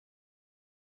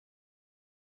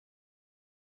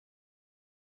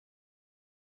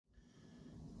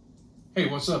Hey,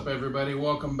 what's up, everybody?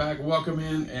 Welcome back, welcome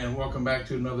in, and welcome back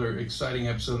to another exciting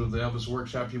episode of the Elvis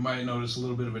Workshop. You might notice a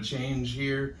little bit of a change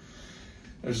here.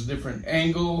 There's a different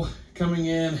angle coming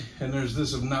in, and there's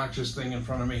this obnoxious thing in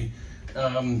front of me.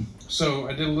 So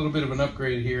I did a little bit of an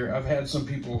upgrade here. I've had some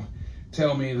people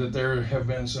tell me that there have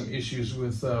been some issues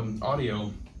with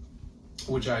audio,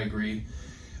 which I agree.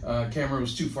 Camera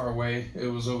was too far away. It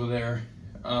was over there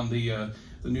on the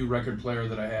new record player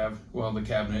that I have, well, the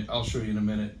cabinet. I'll show you in a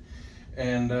minute.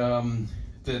 And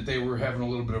that they were having a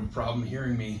little bit of a problem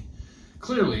hearing me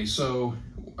clearly. So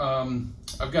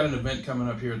I've got an event coming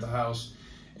up here at the house,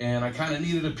 and I kind of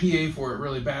needed a PA for it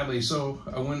really badly. So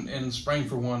I went and sprang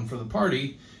for one for the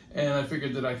party, and I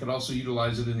figured that I could also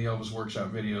utilize it in the Elvis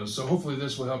Workshop videos. So hopefully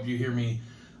this will help you hear me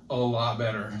a lot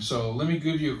better. So let me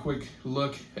give you a quick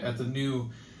look at the new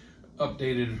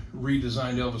updated,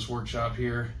 redesigned Elvis Workshop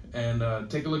here, and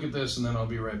take a look at this, and then I'll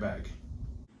be right back.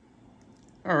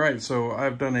 All right, so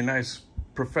I've done a nice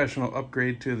professional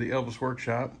upgrade to the Elvis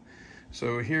Workshop.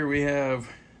 So here we have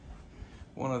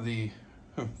one of the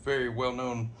very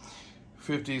well-known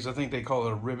 50s, I think they call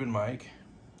it a ribbon mic,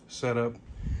 set up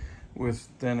with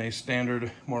then a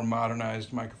standard, more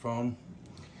modernized microphone.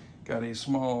 Got a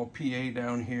small PA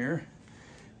down here.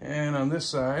 And on this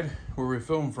side, where we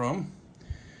film from,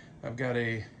 I've got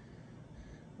a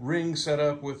ring set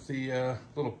up with the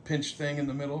little pinch thing in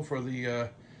the middle for the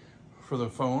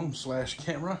phone /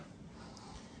 camera.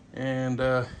 And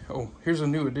oh, here's a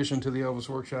new addition to the Elvis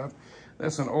Workshop.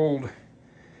 That's an old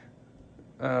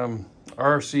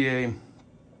RCA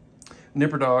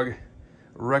Nipper Dog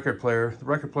record player. The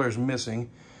record player is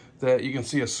missing. That you can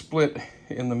see a split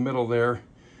in the middle there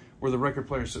where the record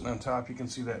player is sitting on top. You can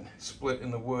see that split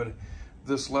in the wood.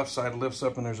 This left side lifts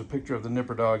up and there's a picture of the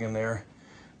Nipper Dog in there.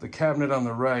 The cabinet on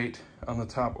the right on the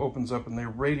top opens up and the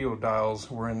radio dials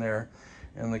were in there.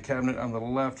 And the cabinet on the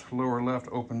left, lower left,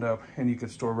 opened up, and you could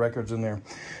store records in there.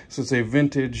 So it's a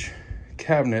vintage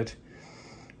cabinet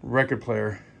record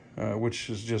player, which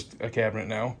is just a cabinet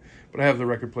now, but I have the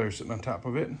record player sitting on top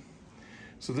of it.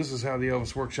 So this is how the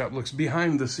Elvis Workshop looks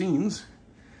behind the scenes.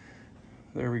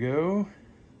 There we go.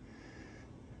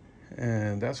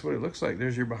 And that's what it looks like.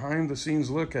 There's your behind the scenes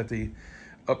look at the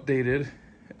updated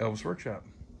Elvis Workshop.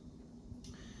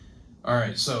 All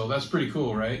right, so that's pretty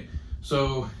cool, right?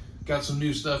 So got some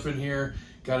new stuff in here.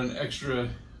 Got an extra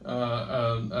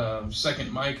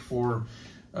second mic for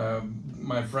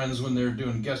my friends when they're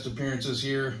doing guest appearances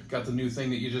here. Got the new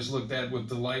thing that you just looked at with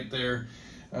the light there.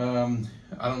 I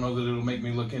don't know that it'll make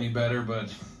me look any better,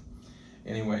 but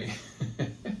anyway.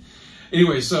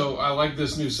 Anyway, so I like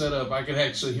this new setup. I can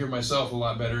actually hear myself a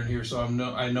lot better in here, so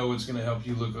I know it's going to help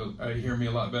you hear me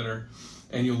a lot better,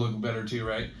 and you'll look better too,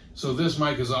 right? So this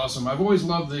mic is awesome. I've always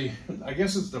loved I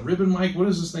guess it's the ribbon mic. What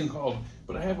is this thing called?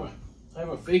 But I have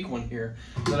a fake one here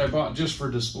that I bought just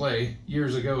for display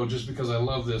years ago, just because I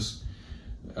love this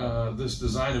this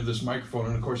design of this microphone.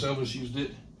 And of course, Elvis used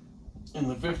it in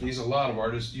the 50s. A lot of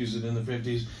artists used it in the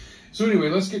 50s. So anyway,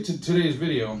 let's get to today's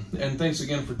video. And thanks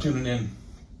again for tuning in.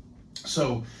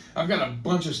 So I've got a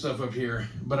bunch of stuff up here,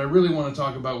 but I really want to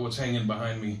talk about what's hanging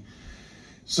behind me.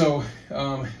 So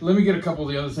let me get a couple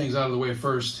of the other things out of the way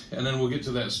first, and then we'll get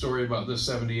to that story about this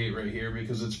 78 right here,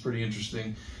 because it's pretty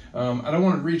interesting. I don't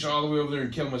want to reach all the way over there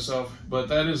and kill myself, but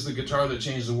that is the Guitar That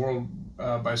Changed the World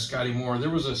by Scotty Moore. There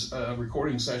was a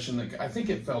recording session that I think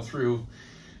it fell through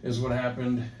is what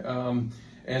happened.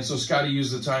 And so Scotty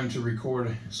used the time to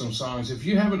record some songs. If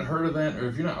you haven't heard of that, or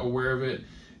if you're not aware of it,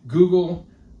 Google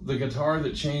The Guitar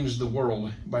That Changed the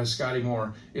World by Scotty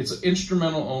Moore. It's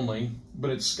instrumental only, but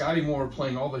it's Scotty Moore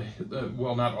playing all the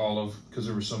well, not all of, because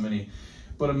there were so many,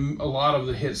 but a lot of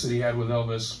the hits that he had with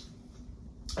Elvis.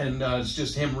 And it's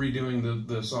just him redoing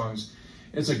the songs.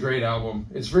 It's a great album.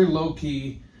 It's very low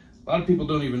key. A lot of people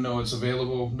don't even know it's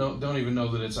available, don't even know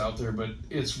that it's out there, but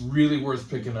it's really worth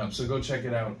picking up. So go check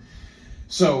it out.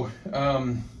 So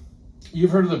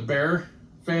you've heard of the Bear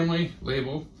family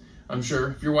label. I'm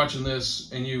sure if you're watching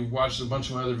this and you've watched a bunch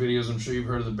of my other videos, I'm sure you've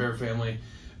heard of the Bear family.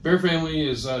 Bear family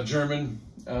is German,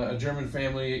 a German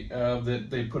family that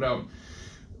they put out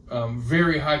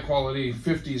very high quality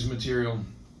 50s material.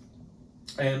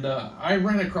 And I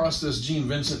ran across this Gene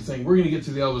Vincent thing. We're going to get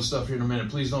to the Elvis stuff here in a minute.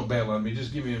 Please don't bail on me.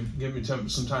 Just give me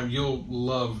some time. You'll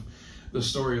love the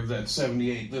story of that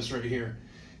 78, this right here,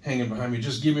 hanging behind me.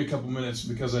 Just give me a couple minutes,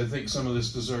 because I think some of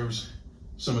this deserves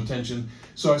some attention.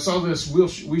 So I saw this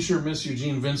We Sure Miss You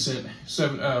Gene Vincent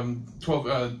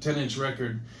 10-inch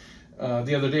record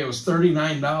the other day. It was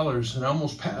 $39, and I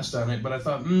almost passed on it, but I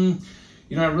thought, you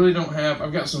know, I really don't have,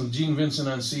 I've got some Gene Vincent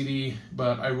on CD,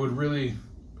 but I would really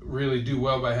do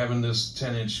well by having this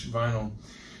 10-inch vinyl.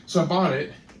 So I bought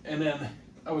it, And then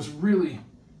I was really,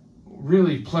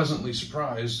 really pleasantly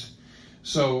surprised.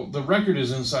 So the record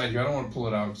is inside here. I don't want to pull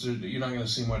it out because you're not going to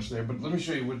see much there, but let me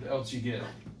show you what else you get.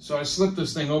 So I slipped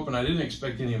this thing open. I didn't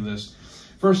expect any of this.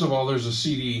 First of all, there's a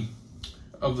CD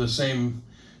of the same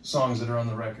songs that are on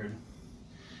the record.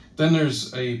 Then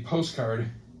there's a postcard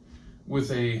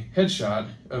with a headshot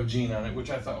of Gene on it,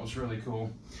 which I thought was really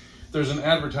cool. There's an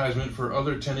advertisement for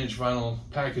other 10-inch vinyl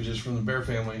packages from the Bear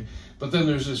family, but then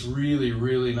there's this really,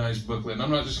 really nice booklet. And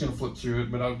I'm not just going to flip through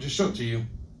it, but I'll just show it to you.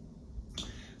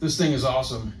 This thing is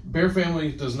awesome. Bear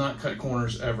family does not cut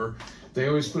corners ever. They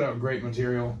always put out great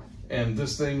material, and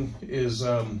this thing is,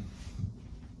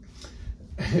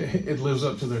 it lives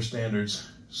up to their standards.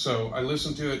 So I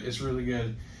listened to it, it's really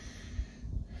good.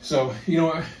 So, you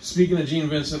know, speaking of Gene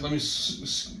Vincent, let me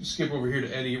skip over here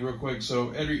to Eddie real quick.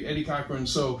 So Eddie Cochran.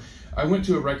 So I went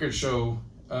to a record show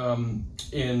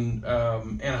in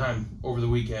Anaheim over the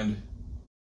weekend.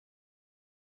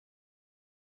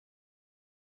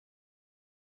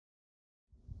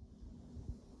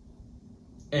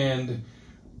 And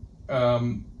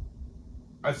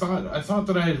I thought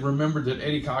that I had remembered that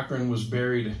Eddie Cochran was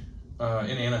buried in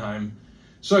Anaheim.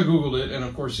 So I Googled it, and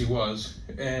of course he was.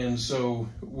 And so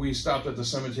we stopped at the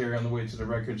cemetery on the way to the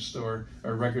record store,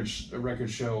 or record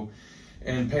show,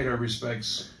 and paid our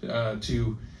respects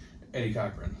to Eddie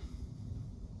Cochran.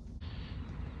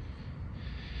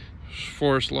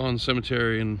 Forest Lawn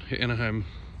Cemetery in Anaheim.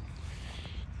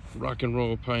 Rock and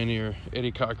roll pioneer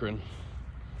Eddie Cochran,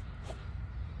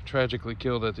 tragically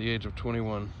killed at the age of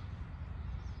 21.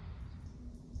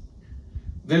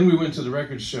 Then we went to the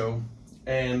record show,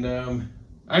 and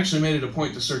I actually made it a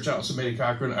point to search out some Eddie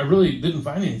Cochran. I really didn't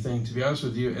find anything, to be honest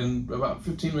with you, and about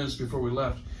 15 minutes before we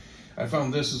left, I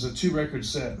found this as a 2-record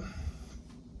set.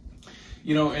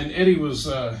 You know, and Eddie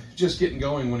was just getting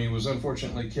going when he was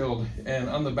unfortunately killed, and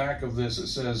on the back of this it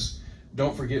says,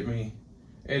 "Don't forget me,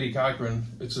 Eddie Cochran."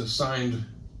 It's a signed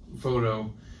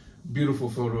photo, beautiful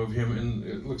photo of him, and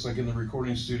it looks like in the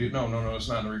recording studio. No, it's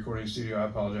not in the recording studio, I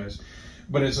apologize.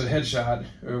 But it's a headshot,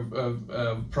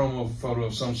 a promo photo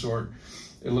of some sort.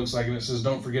 It looks like, and it says,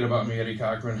 "Don't forget about me, Eddie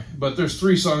Cochran." But there's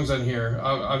 3 songs on here.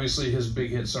 Obviously, his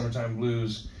big hit, "Summertime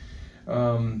Blues."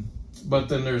 But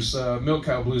then there's "Milk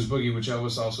Cow Blues Boogie," which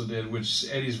Elvis also did, which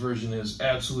Eddie's version is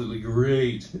absolutely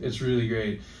great. It's really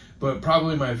great. But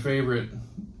probably my favorite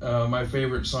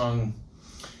song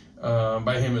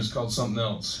by him is called "Something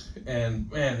Else." And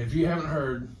man, if you haven't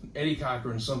heard Eddie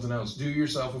Cochran, "Something Else," do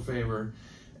yourself a favor.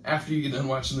 After you get done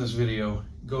watching this video,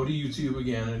 go to YouTube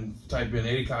again and type in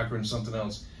Eddie Cochran, "Something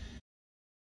Else."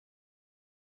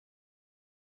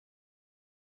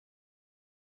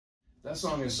 That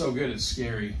song is so good, it's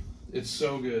scary. It's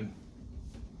so good.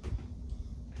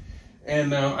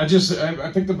 And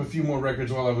I picked up a few more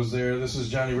records while I was there. This is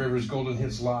Johnny Rivers' Golden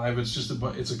Hits Live. It's just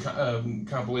it's a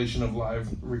compilation of live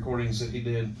recordings that he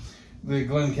did. The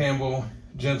Glenn Campbell,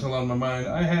 "Gentle on My Mind."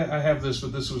 I have this,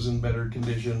 but this was in better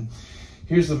condition.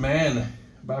 Here's the man,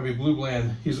 Bobby Blue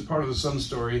Bland. He's a part of the Sun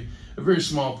Story, a very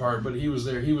small part, but he was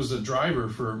there. He was the driver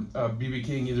for B.B.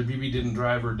 King. Either B.B. didn't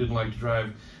drive or didn't like to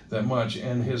drive that much,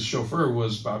 and his chauffeur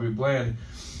was Bobby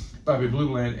Blue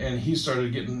Bland, and he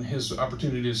started getting his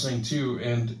opportunity to sing too.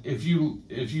 And if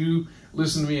you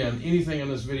listen to me on anything in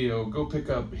this video, go pick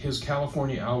up his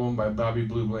California album by Bobby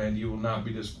Blue Bland. You will not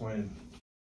be disappointed.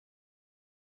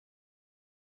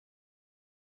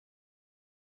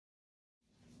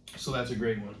 So that's a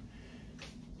great one.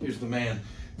 Here's the man.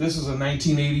 This is a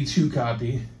 1982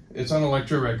 copy. It's on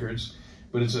Elektra Records,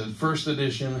 but it's a first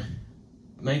edition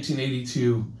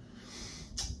 1982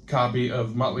 copy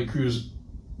of Motley Crue's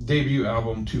debut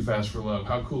album, "Too Fast for Love."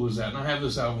 How cool is that? And I have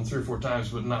this album 3 or 4 times,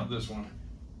 but not this one.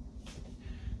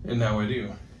 And now I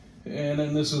do. And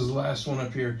then this is the last one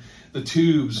up here, The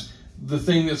Tubes. The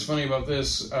thing that's funny about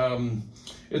this,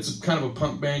 it's kind of a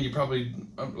punk band.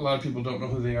 A lot of people don't know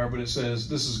who they are, but it says,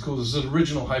 this is cool, this is an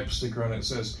original hype sticker on it. It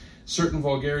says, "Certain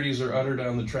vulgarities are uttered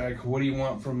on the track. What do you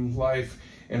want from life?"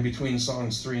 and between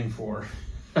songs 3 and 4.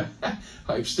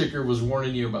 Hype sticker was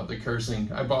warning you about the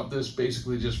cursing. I bought this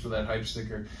basically just for that hype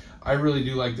sticker. I really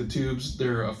do like The Tubes.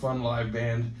 They're a fun live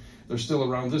band. They're still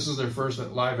around. This is their first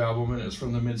live album, and it's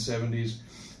from the mid-'70s.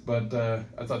 But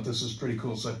I thought this was pretty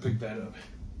cool, so I picked that up.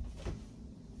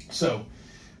 So,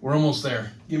 we're almost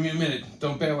there. Give me a minute.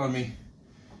 Don't bail on me.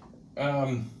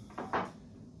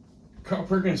 Carl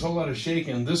Perkins' Whole Lot of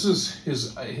Shakin'. This is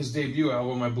his debut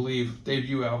album, I believe.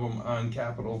 Debut album on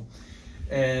Capitol.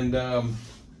 And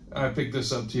I picked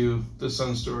this up too, The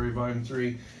Sun Story, Volume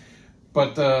 3.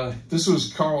 But this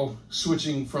was Carl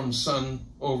switching from Sun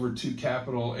over to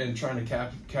Capitol and trying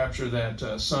to capture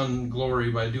that Sun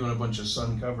glory by doing a bunch of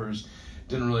Sun covers.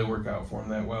 didn't really work out for him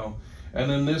that well. And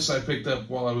then this I picked up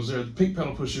while I was there, the Pink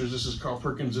Pedal Pushers. This is Carl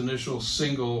Perkins' initial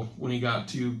single when he got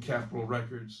to Capitol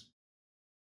Records.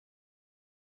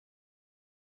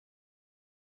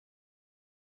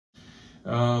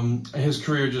 His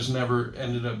career just never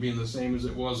ended up being the same as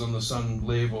it was on the Sun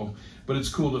label, but it's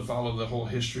cool to follow the whole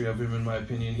history of him. In my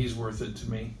opinion, he's worth it to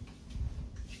me.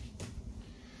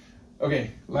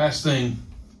 Okay, last thing.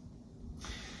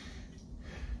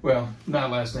 Well,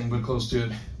 not last thing, but close to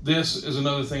it. This is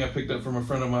another thing I picked up from a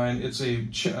friend of mine. It's a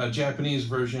Japanese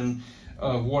version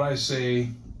of What I Say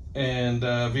and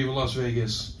Viva Las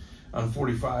Vegas on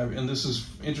 45. And this is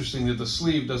interesting that the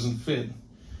sleeve doesn't fit.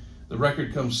 The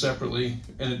record comes separately,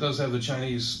 and it does have the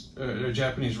Chinese or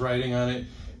Japanese writing on it.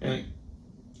 And it,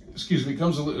 excuse me,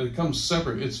 it comes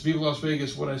separate. It's Viva Las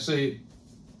Vegas, What I Say.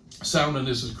 Sound on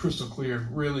this is crystal clear.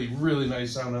 Really, really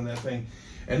nice sound on that thing.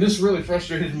 And this really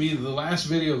frustrated me. The last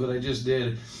video that I just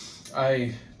did,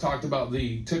 I talked about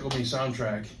the Tickle Me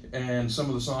soundtrack and some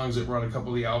of the songs that were on a couple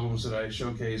of the albums that I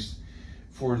showcased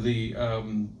for the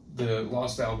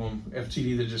Lost album,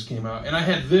 FTD, that just came out. And I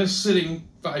had this sitting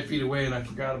 5 feet away and I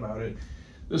forgot about it.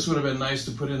 This would have been nice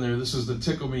to put in there. This is the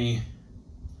Tickle Me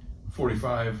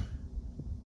 45.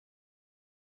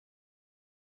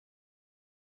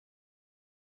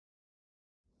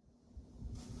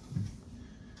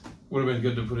 Would have been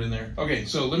good to put in there. Okay,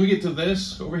 so let me get to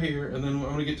this over here, and then I'm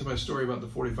going to get to my story about the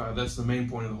 45. That's the main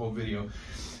point of the whole video.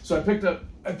 So I picked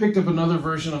up another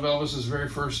version of Elvis's very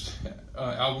first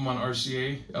album on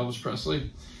RCA, Elvis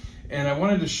Presley, and I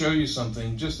wanted to show you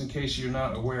something just in case you're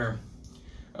not aware.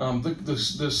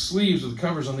 The sleeves or the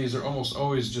covers on these are almost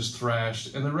always just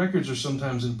thrashed, and the records are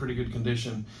sometimes in pretty good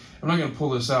condition. I'm not going to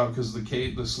pull this out because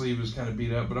the sleeve is kind of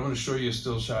beat up, but I'm going to show you a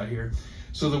still shot here.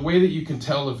 So the way that you can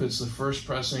tell if it's the first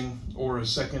pressing or a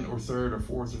second or third or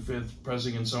fourth or fifth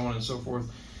pressing and so on and so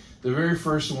forth, the very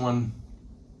first one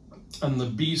on the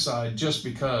B side, just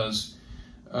because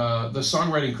the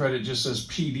songwriting credit just says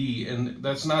PD, and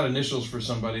that's not initials for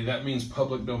somebody, that means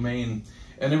public domain.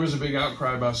 And there was a big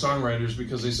outcry about songwriters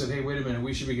because they said, hey, wait a minute,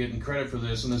 we should be getting credit for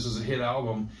this, and this is a hit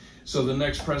album. So the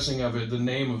next pressing of it, the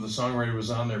name of the songwriter was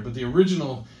on there. But the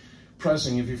original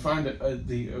pressing, if you find that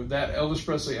Elvis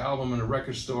Presley album in a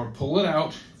record store, pull it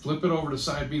out, flip it over to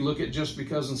side B, look at Just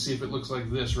Because, and see if it looks like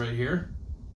this right here.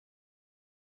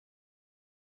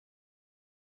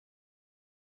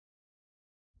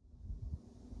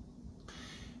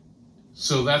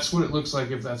 So that's what it looks like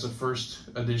if that's a first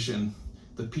edition.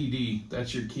 The PD,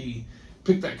 that's your key.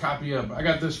 Pick that copy up. I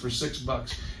got this for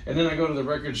 $6, and then I go to the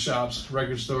record shops,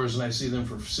 record stores, and I see them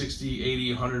for 60,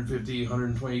 80, 150,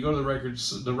 120. You go to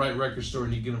the right record store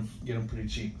and you get them pretty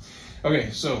cheap. Okay,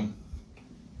 so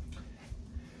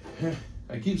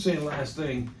I keep saying last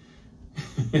thing.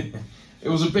 It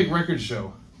was a big record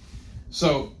show,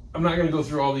 so I'm not going to go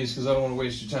through all these because I don't want to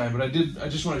waste your time. But I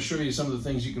just want to show you some of the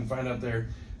things you can find out there.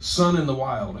 Sun in the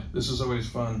Wild. This is always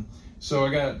fun. So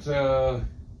I got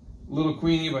Little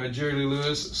Queenie by Jerry Lee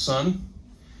Lewis, Sun.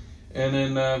 And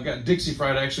then I've got Dixie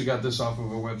Fried. I actually got this off of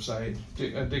a website.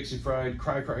 Dixie Fried,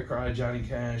 Cry, Cry, Cry, Johnny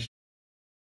Cash.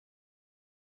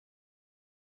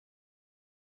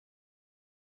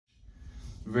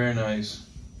 Very nice.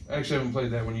 I actually haven't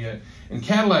played that one yet. And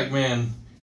Cadillac Man.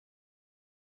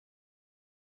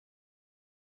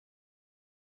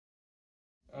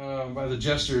 By the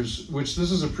Jesters, which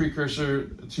this is a precursor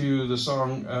to the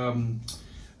song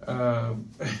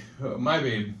My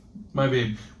Babe,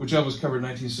 which Elvis covered in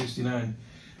 1969.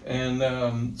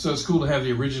 And so it's cool to have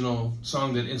the original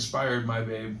song that inspired My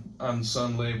Babe on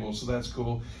Sun label, so that's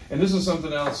cool. And this is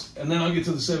something else, and then I'll get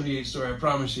to the 78 story, I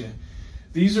promise you.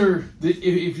 These are,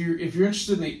 if you're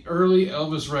interested in the early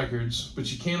Elvis records, but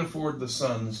you can't afford the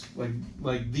Suns,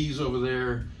 like these over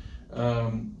there,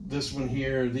 this one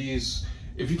here, these.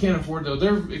 If you can't afford those,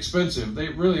 they're expensive. They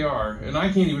really are. And I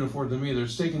can't even afford them either.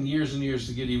 It's taken years and years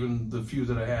to get even the few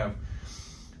that I have.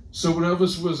 So when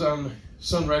Elvis was on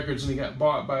Sun Records and he got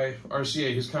bought by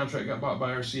RCA, his contract got bought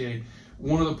by RCA,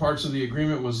 one of the parts of the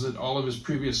agreement was that all of his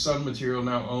previous Sun material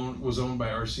now was owned by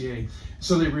RCA.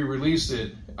 So they re-released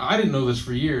it. I didn't know this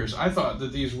for years. I thought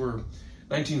that these were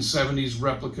 1970s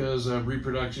replicas,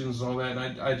 reproductions and all that.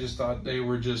 And I just thought they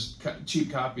were just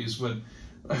cheap copies. But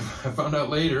I found out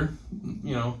later,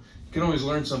 you can always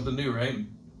learn something new, right?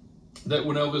 That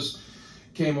when Elvis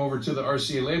came over to the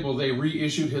RCA label, they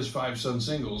reissued his 5 Sun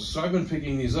singles. So I've been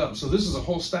picking these up. So this is a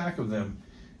whole stack of them.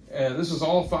 This is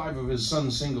all 5 of his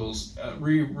Sun singles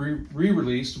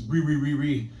re-released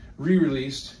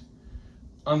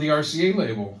on the RCA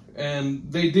label.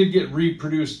 And they did get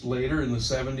reproduced later in the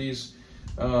 70s.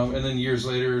 And then years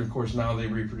later, of course, now they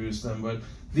reproduce them. But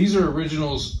These are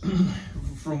originals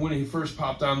from when he first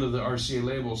popped onto the RCA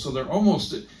label, so they're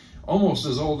almost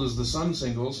as old as the Sun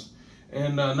singles,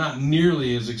 and not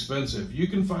nearly as expensive. You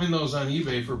can find those on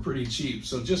eBay for pretty cheap,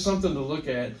 so just something to look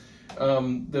at.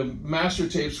 The master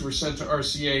tapes were sent to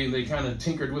RCA, and they kind of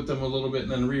tinkered with them a little bit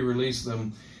and then re-released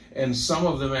them, and some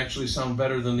of them actually sound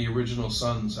better than the original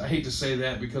Suns. I hate to say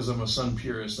that because I'm a Sun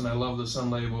purist, and I love the Sun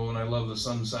label, and I love the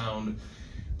Sun sound,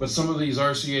 but some of these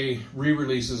RCA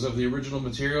re-releases of the original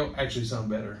material actually sound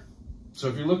better. So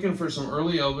if you're looking for some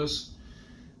early Elvis,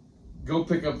 go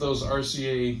pick up those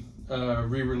RCA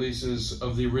re-releases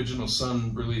of the original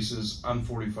Sun releases on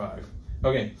 45.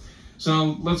 Okay,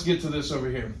 so let's get to this over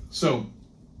here. So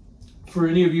for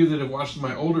any of you that have watched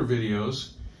my older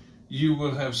videos, you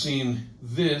will have seen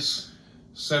this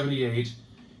 78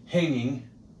 hanging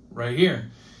right here.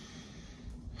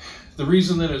 The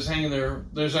reason that it's hanging there,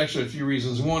 there's actually a few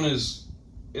reasons. One is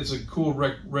it's a cool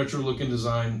retro looking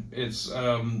design. It's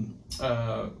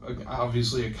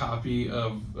obviously a copy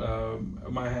of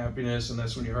My Happiness, and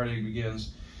That's When Your Heartache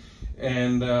Begins.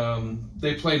 And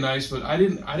they play nice, but I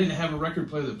didn't have a record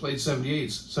player that played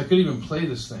 78s, so I couldn't even play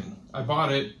this thing. I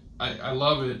bought it, I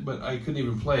love it, but I couldn't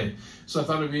even play it. So I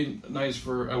thought it'd be nice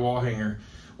for a wall hanger.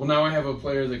 Well, now I have a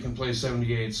player that can play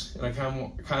 78s, and I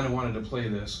kind of wanted to play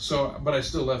this. So, but I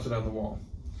still left it on the wall.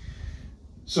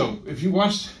 So if you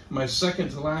watched my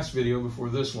second to last video before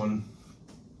this one,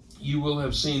 you will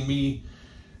have seen me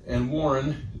and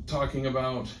Warren talking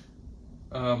about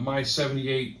my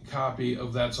 78 copy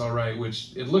of That's All Right,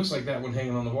 which it looks like that one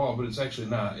hanging on the wall, but it's actually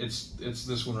not. It's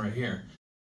this one right here.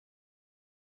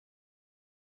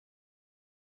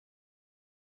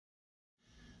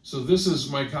 So this is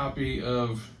my copy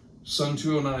of Sun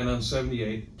 209 on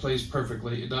 78. Plays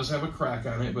perfectly. It does have a crack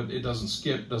on it, but it doesn't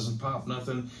skip, doesn't pop,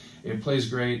 nothing. It plays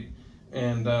great,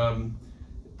 and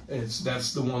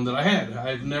that's the one that I had.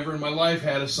 I've never in my life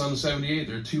had a Sun 78.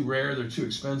 They're too rare. They're too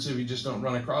expensive. You just don't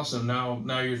run across them.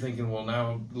 Now you're thinking, well,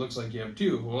 now it looks like you have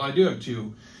two. Well, I do have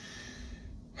two.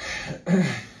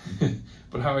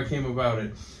 But how I came about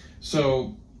it.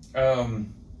 So a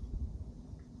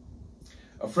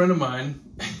friend of mine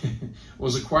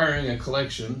was acquiring a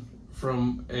collection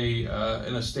from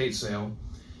an estate sale,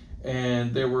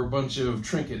 and there were a bunch of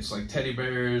trinkets like teddy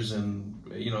bears and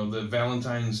the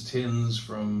Valentine's tins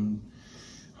from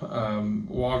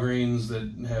Walgreens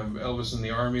that have Elvis in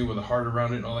the Army with a heart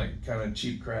around it and all that kind of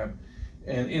cheap crap.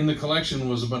 And in the collection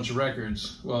was a bunch of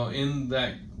records. Well, in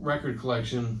that record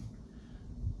collection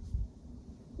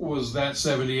was that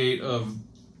 78 of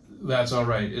That's All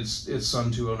Right. It's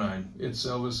Sun 209. It's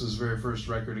Elvis's very first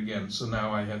record again. So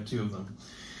now I have two of them.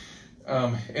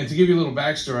 And to give you a little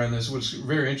backstory on this, what's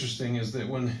very interesting is that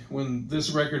when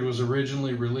this record was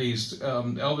originally released,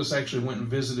 Elvis actually went and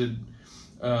visited,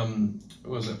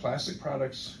 was it Plastic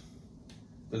Products?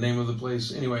 The name of the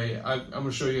place. Anyway, I'm going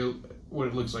to show you what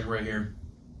it looks like right here.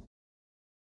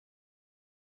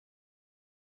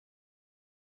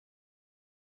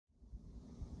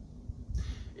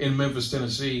 In Memphis,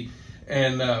 Tennessee,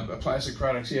 and Plastic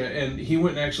Products, yeah, and he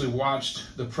went and actually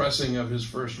watched the pressing of his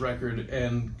first record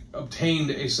and obtained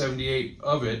a 78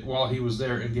 of it while he was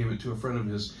there and gave it to a friend of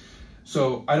his.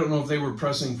 So I don't know if they were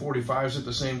pressing 45s at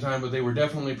the same time, but they were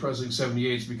definitely pressing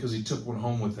 78s because he took one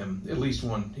home with him, at least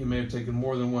one. He may have taken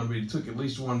more than one, but he took at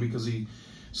least one because he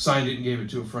signed it and gave it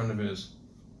to a friend of his.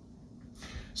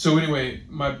 So anyway,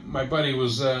 my buddy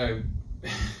was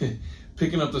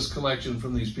picking up this collection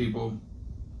from these people.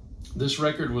 This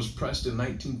record was pressed in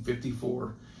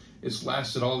 1954. It's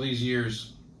lasted all these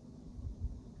years.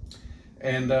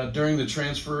 And during the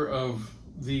transfer of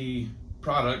the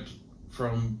product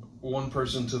from one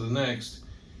person to the next,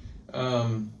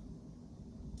 the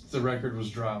record was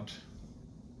dropped.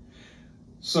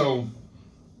 So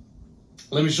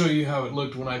let me show you how it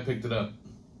looked when I picked it up.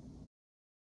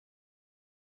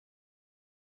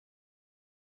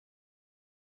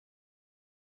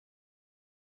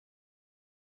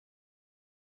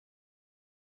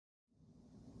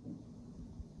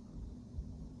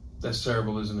 That's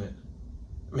terrible, isn't it?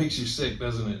 It makes you sick,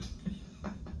 doesn't it?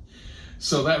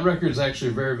 So that record's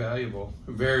actually very valuable.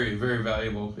 Very, very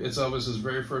valuable. It's Elvis's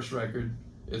very first record.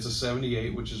 It's a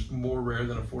 78, which is more rare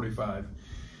than a 45.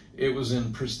 It was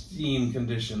in pristine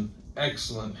condition.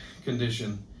 Excellent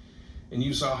condition. And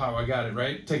you saw how I got it,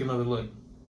 right? Take another look.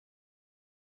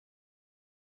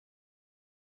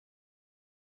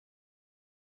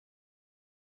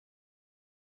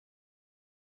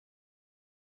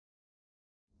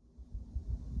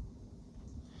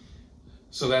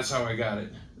 So that's how I got it.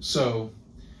 So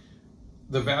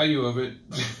the value of it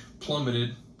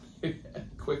plummeted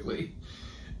quickly.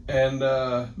 And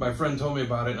my friend told me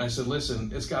about it, and I said, listen,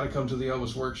 it's got to come to the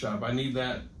Elvis Workshop. I need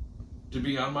that to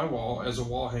be on my wall as a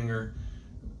wall hanger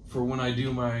for when I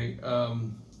do my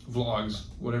vlogs,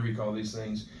 whatever you call these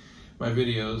things, my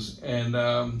videos.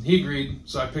 And he agreed,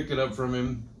 so I picked it up from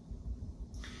him,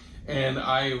 and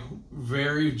I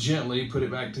very gently put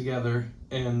it back together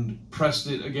and pressed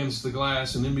it against the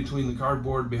glass and in between the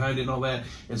cardboard behind it and all that.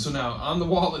 And so now on the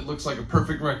wall, it looks like a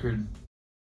perfect record.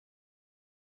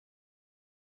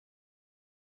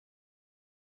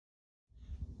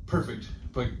 Perfect.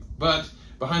 But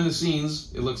behind the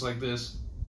scenes, it looks like this.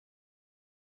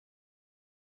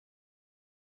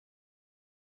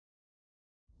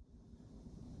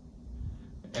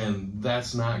 And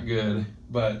that's not good.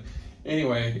 But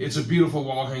anyway, it's a beautiful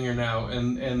wall hanger now,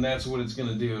 and that's what it's going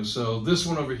to do. So this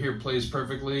one over here plays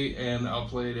perfectly, and I'll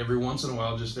play it every once in a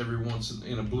while, just every once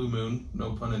in a blue moon,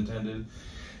 no pun intended.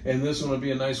 And this one will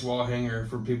be a nice wall hanger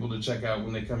for people to check out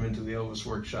when they come into the Elvis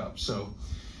Workshop. So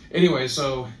anyway,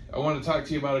 so I want to talk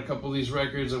to you about a couple of these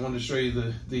records. I want to show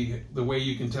you the way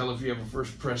you can tell if you have a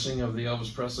first pressing of the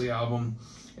Elvis Presley album,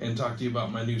 and talk to you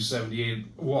about my new 78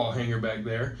 wall hanger back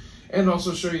there, and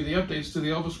also show you the updates to the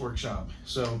Elvis Workshop.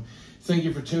 So thank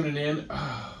you for tuning in.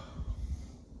 Oh,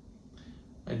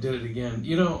 I did it again.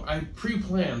 You know, I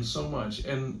pre-planned so much,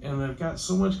 and I've got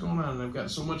so much going on, and I've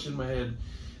got so much in my head,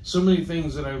 so many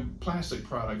things that plastic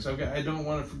products. I don't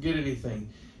want to forget anything.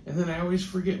 And then I always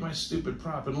forget my stupid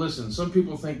prop. And listen, some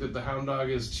people think that the hound dog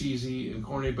is cheesy and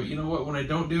corny, but you know what? When I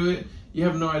don't do it, you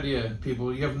have no idea,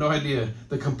 people. You have no idea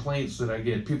the complaints that I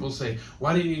get. People say,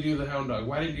 why didn't you do the hound dog?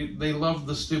 Why didn't you? They love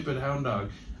the stupid hound dog.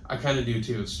 I kind of do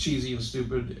too. It's cheesy and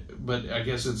stupid, but I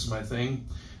guess it's my thing.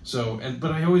 So,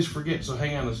 but I always forget, so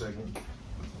hang on a second.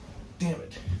 Damn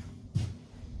it.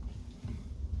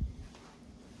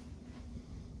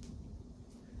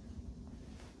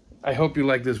 I hope you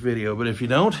like this video, but if you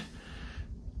don't,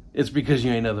 it's because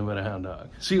you ain't nothing but a hound dog.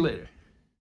 See you later.